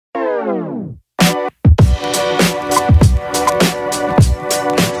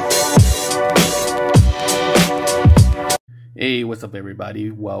What's up,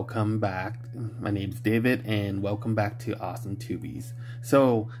 everybody? Welcome back. My name's David and welcome back to AwesomeTuBees.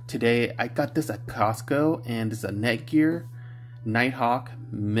 So today I got this at Costco and it's a Netgear Nighthawk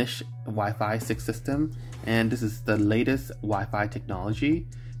Mesh Wi-Fi 6 system, and this is the latest Wi-Fi technology,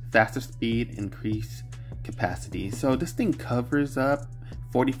 faster speed, increased capacity. So this thing covers up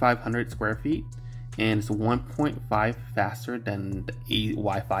 4,500 square feet and it's 1.5 faster than the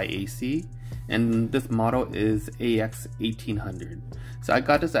Wi-Fi AC. And this model is AX1800. So I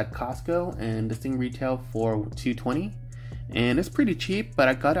got this at Costco and this thing retailed for $220, and it's pretty cheap, but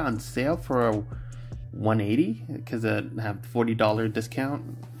I got it on sale for $180 because I have $40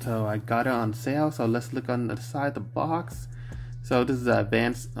 discount. So I got it on sale. So let's look on the side of the box. So this is an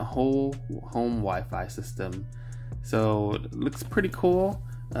advanced whole home Wi-Fi system. So it looks pretty cool.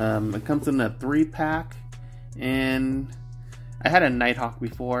 It comes in a 3-pack, and I had a Nighthawk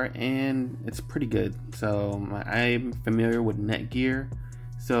before and it's pretty good. So I'm familiar with Netgear.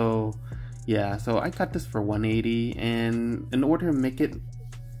 So yeah, so I got this for $180, and in order to make it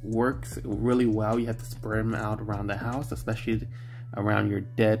works really well, you have to spread them out around the house, especially around your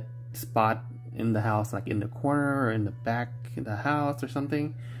dead spot in the house, like in the corner or in the back of the house or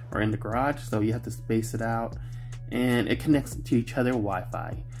something, or in the garage. So you have to space it out, and it connects to each other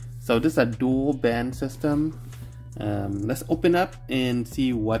Wi-Fi. So this is a dual band system. Let's open up and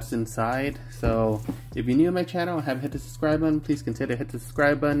see what's inside. So if you're new to my channel and haven't hit the subscribe button, please consider hit the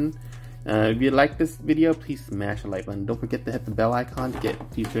subscribe button. If you like this video, please smash the like button. Don't forget to hit the bell icon to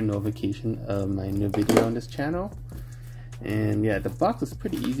get future notification of my new video on this channel. And yeah, the box is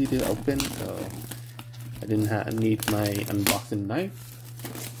pretty easy to open, so I didn't need my unboxing knife.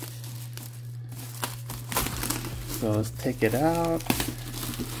 So let's take it out.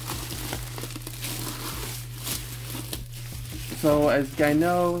 So as you guys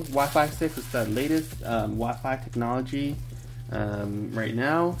know, Wi-Fi 6 is the latest Wi-Fi technology right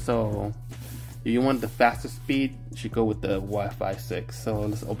now. So if you want the fastest speed, you should go with the Wi-Fi 6. So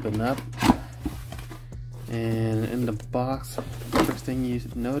let's open up. And in the box, first thing you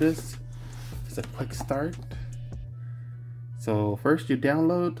notice is a quick start. So first you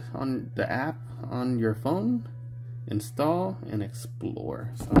download on the app on your phone, install and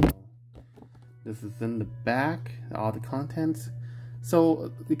explore. So this is in the back, all the contents.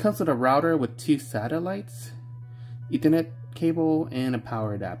 So it comes with a router with 2 satellites, Ethernet cable, and a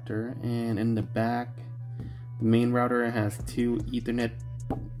power adapter. And in the back, the main router has 2 Ethernet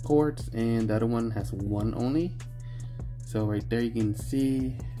ports and the other one has 1 only. So right there you can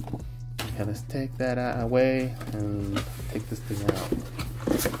see. Okay, let's take that away and take this thing out.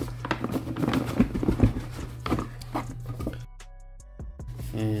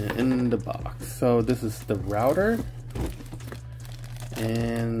 And in the box, so this is the router,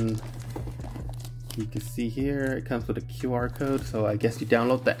 and you can see here it comes with a QR code. So I guess you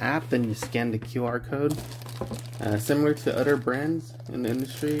download the app, then you scan the QR code, similar to other brands in the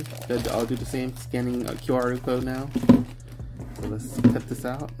industry. They all do the same, scanning a QR code now. So let's cut this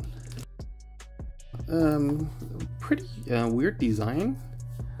out. Pretty weird design.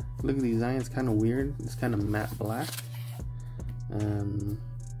 Look at the design, it's kind of weird. It's kind of matte black.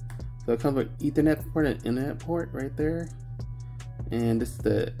 So it comes with Ethernet port and Internet port right there, and this is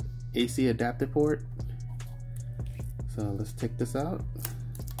the AC adapter port. So let's take this out.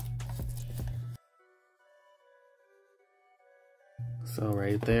 So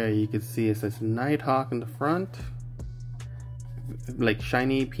right there you can see it says Nighthawk in the front, like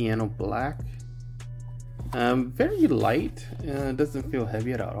shiny piano black. Very light, doesn't feel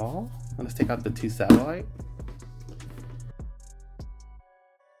heavy at all. Let's take out the 2 satellite.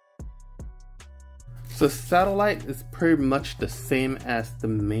 So satellite is pretty much the same as the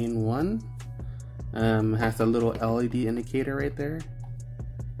main one. Has a little LED indicator right there.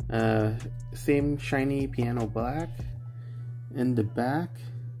 Same shiny piano black. In the back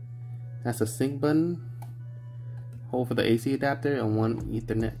has a sync button, hole for the AC adapter, and 1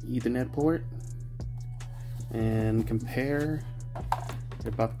 Ethernet port. And compare,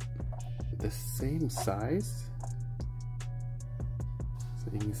 they're about the same size. So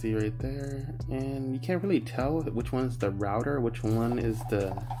you can see right there, and you can't really tell which one is the router, which one is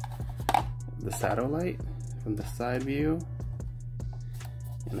the satellite from the side view.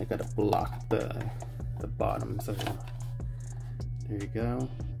 And I gotta block the bottom, so there you go.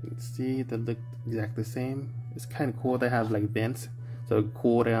 You can see they look exactly the same. It's kind of cool. They have like vents, so it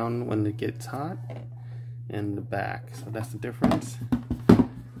cool down when it gets hot. In the back, so that's the difference.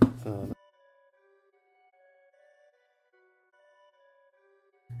 So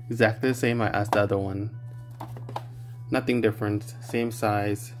exactly the same as the other one, nothing different, same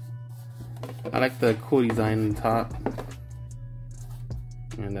size. I like the cool design on top.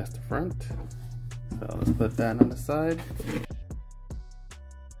 And that's the front. So let's put that on the side.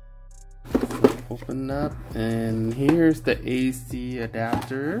 Open up, and here's the AC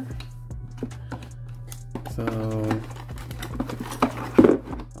adapter. So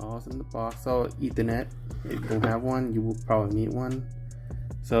all's in the box. So Ethernet. If you don't have one, you will probably need one.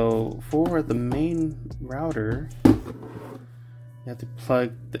 So for the main router, you have to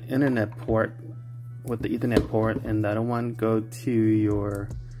plug the internet port with the Ethernet port, and the other one go to your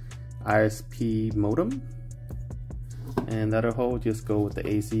ISP modem, and the other hole just go with the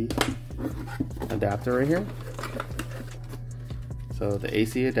AC adapter right here. So the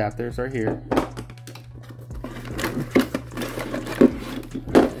AC adapters are here,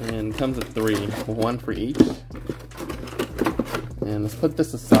 and it comes with 3, one for each. And let's put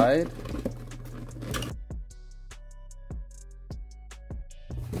this aside.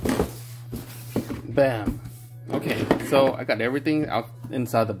 Bam. Okay, so I got everything out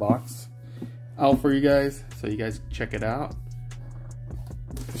inside the box out for you guys, so you guys check it out.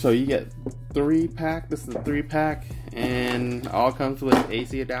 So you get 3-pack. This is a 3-pack, and all comes with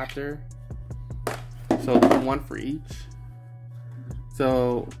AC adapter. So one for each.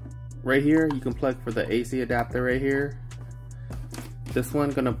 So right here you can plug for the AC adapter right here. This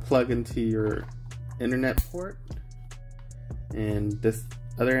one gonna plug into your internet port, and this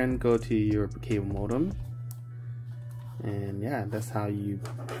other end go to your cable modem. And yeah, that's how you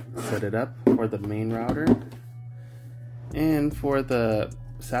set it up for the main router. And for the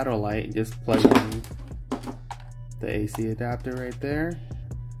satellite, just plug in the AC adapter right there.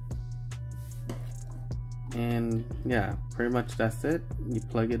 And yeah, pretty much that's it. You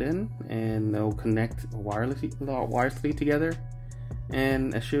plug it in and they'll connect wirelessly together,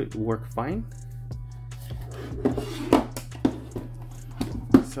 and it should work fine.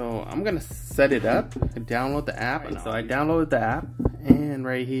 So I'm gonna set it up and download the app. Right, so I downloaded the app, and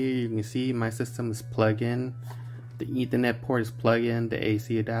right here you can see my system is plugged in. The Ethernet port is plugged in, the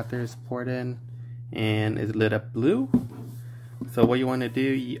AC adapter is plugged in, and it's lit up blue. So what you want to do,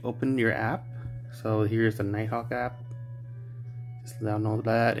 you open your app. So here's the Nighthawk app. Just download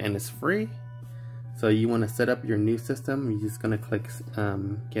that, and it's free. So you want to set up your new system. You're just gonna click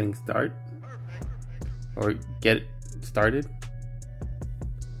getting start, or get it started,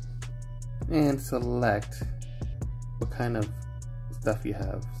 and select what kind of stuff you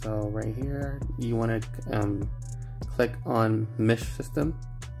have. So right here you want to click on mesh system,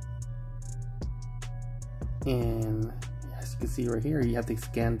 and as you can see right here, you have to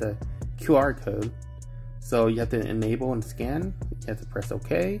scan the QR code. So you have to enable and scan. You have to press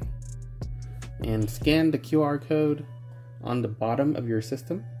OK and scan the QR code on the bottom of your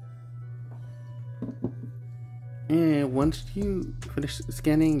system. And once you finish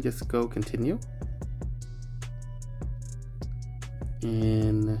scanning, just go continue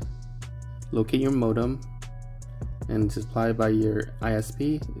and locate your modem and supply by your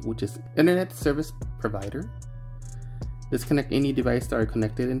ISP, which is Internet Service Provider. Disconnect any device that are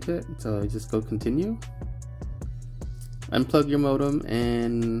connected into it, so just go continue. Unplug your modem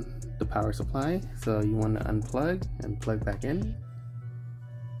and the power supply, so you want to unplug and plug back in.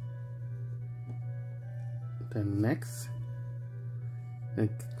 Then next, and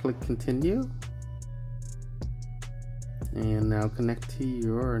click continue, and now connect to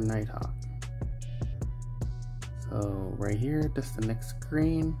your Nighthawk. So right here, that's the next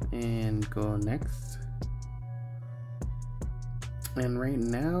screen, and go next. And right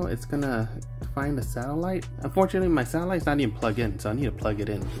now it's gonna find the satellite. Unfortunately, my satellite's not even plugged in, so I need to plug it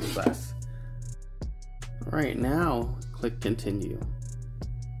in fast. Right now, click continue.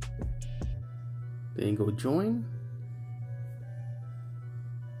 Then go join.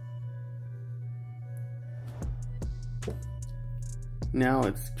 Now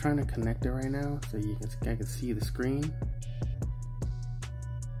it's trying to connect it right now, so I can see the screen.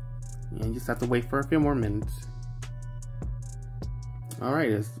 And you just have to wait for a few more minutes.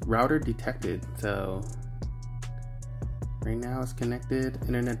 Alright, it's router detected. So right now it's connected,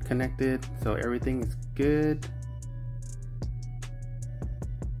 internet connected, so everything is good.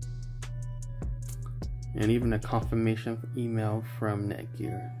 And even a confirmation email from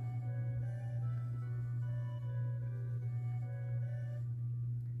Netgear.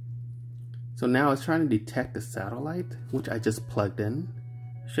 So now it's trying to detect the satellite, which I just plugged in.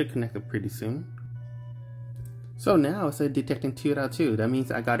 Should connect it pretty soon. So now it's detecting 2.2. That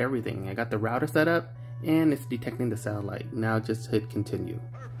means I got everything. I got the router set up and it's detecting the satellite. Now just hit continue.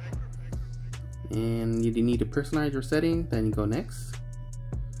 And you need to personalize your setting, then you go next.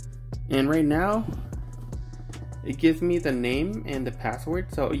 And right now, it gives me the name and the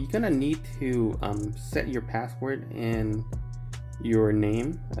password. So you're gonna need to set your password, and your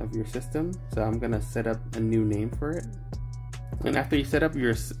name of your system. So I'm gonna set up a new name for it. And after you set up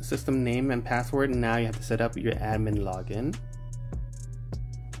your system name and password, now you have to set up your admin login.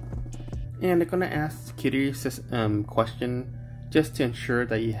 And they're gonna ask security question just to ensure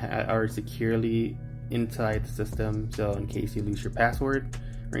that you are securely inside the system. So in case you lose your password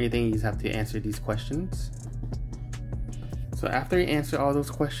or anything, you just have to answer these questions. So after you answer all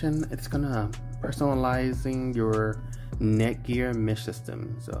those questions, it's gonna personalizing your Netgear mesh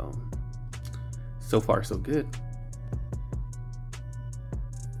system. So far so good.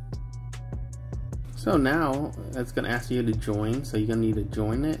 So now it's gonna ask you to join, so you're gonna need to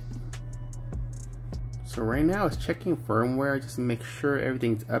join it. So right now it's checking firmware just to make sure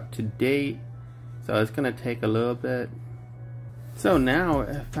everything's up to date. So it's gonna take a little bit. So now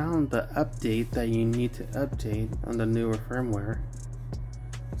I found the update that you need to update on the newer firmware.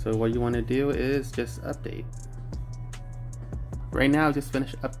 So what you want to do is just update. Right now I just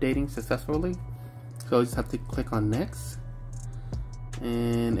finished updating successfully. So you just have to click on next.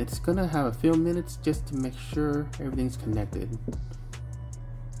 And it's gonna have a few minutes just to make sure everything's connected.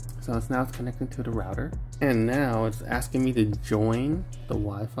 So now it's connecting to the router. And now it's asking me to join the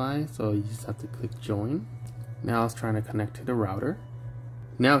Wi-Fi. So you just have to click join. Now it's trying to connect to the router.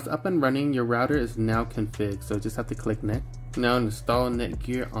 Now it's up and running. Your router is now configured. So just have to click next. Now install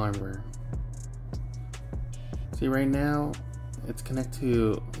Netgear Armor. See right now, it's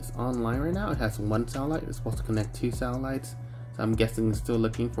it's online right now. It has one satellite. It's supposed to connect 2 satellites. So I'm guessing it's still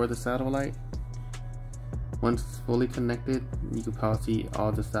looking for the satellite. Once it's fully connected, you can probably see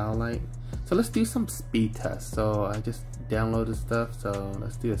all the satellite. So let's do some speed tests. So I just downloaded stuff. So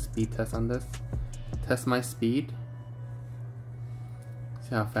let's do a speed test on this. Test my speed.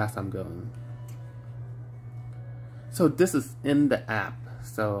 See how fast I'm going. So this is in the app.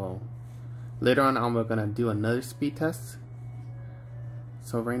 So later on we're gonna do another speed test.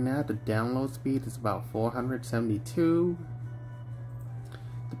 So right now the download speed is about 472.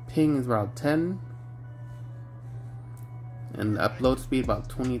 The ping is about 10. And the upload speed about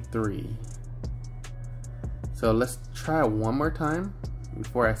 23. So let's try one more time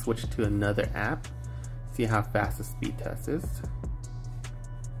before I switch to another app. See how fast the speed test is.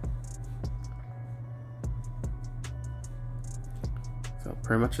 So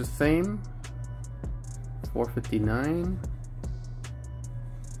pretty much the same. 459.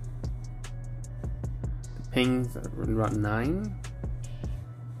 The ping's around 9.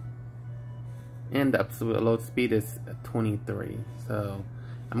 And the upload speed is 23. So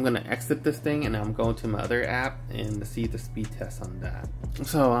I'm gonna exit this thing and I'm going to my other app and see the speed test on that.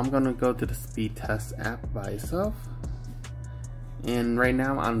 So I'm gonna go to the speed test app by itself. And right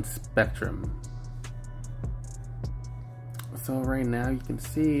now I'm on Spectrum. So right now you can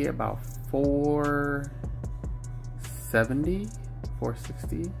see about 470,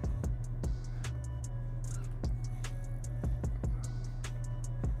 460.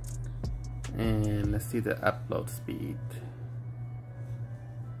 And let's see the upload speed.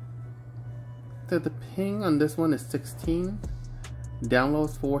 So the ping on this one is 16,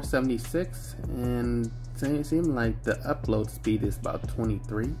 downloads 476, and it seems like the upload speed is about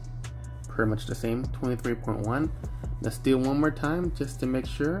 23, pretty much the same, 23.1. Let's do it one more time just to make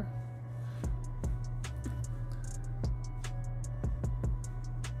sure.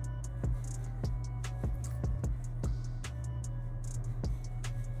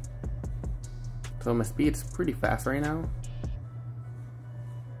 So my speed is pretty fast right now.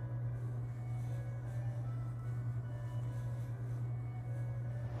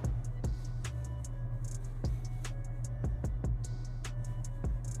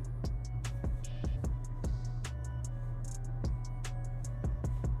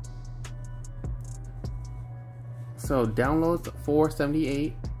 So downloads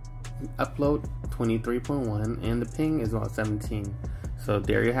 478, upload 23.1, and the ping is about 17. So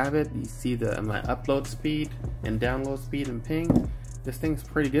there you have it. You see my upload speed and download speed and ping. This thing's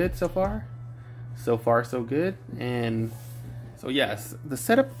pretty good so far. So far so good. And so yes, the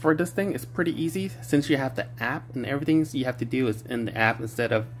setup for this thing is pretty easy since you have the app and everything you have to do is in the app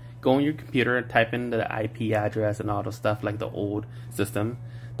instead of going on your computer and type in the IP address and all the stuff like the old system.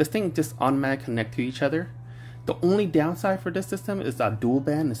 This thing just automatically connect to each other. The only downside for this system is a dual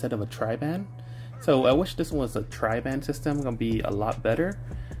band instead of a tri-band. So I wish this was a tri-band system, gonna be a lot better.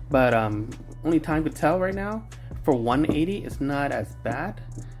 But only time to tell right now. For 180, it's not as bad.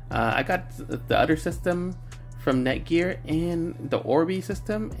 I got the other system from Netgear and the Orbi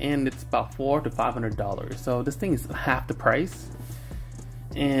system, and it's about $400 to $500. So this thing is half the price,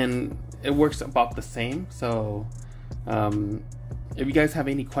 and it works about the same. So if you guys have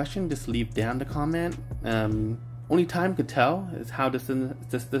any questions, just leave down the comment. only time could tell is how this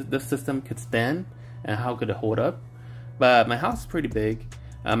system could stand and how could it hold up. But my house is pretty big.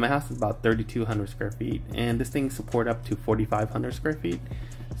 My house is about 3,200 square feet, and this thing support up to 4,500 square feet.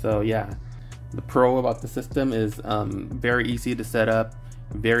 So yeah, the pro about the system is very easy to set up,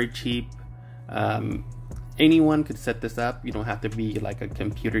 very cheap. Anyone could set this up. You don't have to be like a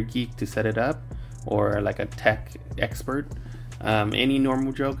computer geek to set it up, or like a tech expert. Any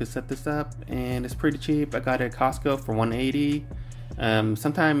normal Joe could set this up, and it's pretty cheap. I got it at Costco for $180.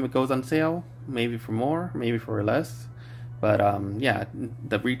 Sometimes it goes on sale, maybe for more, maybe for less. But yeah,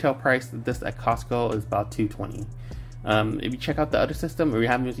 the retail price of this at Costco is about $220. If you check out the other system, or you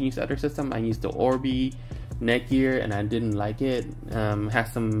haven't used the other system, I used the Orbi Netgear, and I didn't like it.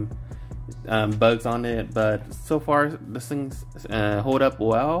 Has some bugs on it, but so far this thing's hold up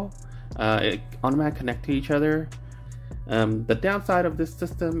well. It automatically connect to each other. The downside of this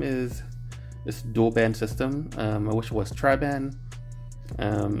system is this dual band system. I wish it was tri-band.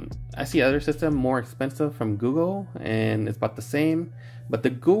 I see other system more expensive from Google, and it's about the same, but the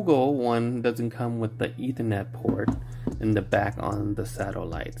Google one doesn't come with the Ethernet port in the back on the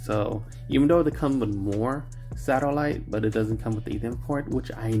satellite. So even though they come with more satellite, but it doesn't come with the Ethernet port,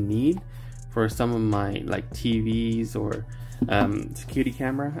 which I need for some of my like TVs or security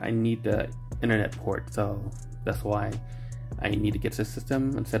camera, I need the internet port. So that's why I need to get this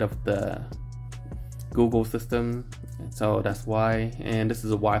system instead of the Google system. So that's why. And this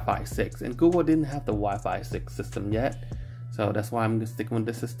is a Wi-Fi 6, and Google didn't have the Wi-Fi 6 system yet, so that's why I'm gonna stick with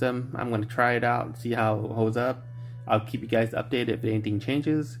this system. I'm gonna try it out and see how it holds up. I'll keep you guys updated if anything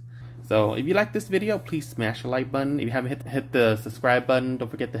changes. So if you like this video, please smash the like button. If you haven't hit the subscribe button, don't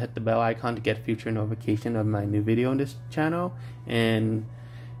forget to hit the bell icon to get future notification of my new video on this channel, and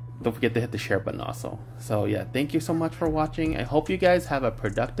don't forget to hit the share button also. So yeah, thank you so much for watching. I hope you guys have a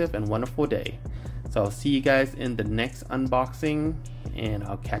productive and wonderful day. So I'll see you guys in the next unboxing, and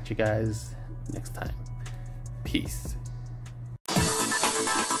I'll catch you guys next time. Peace.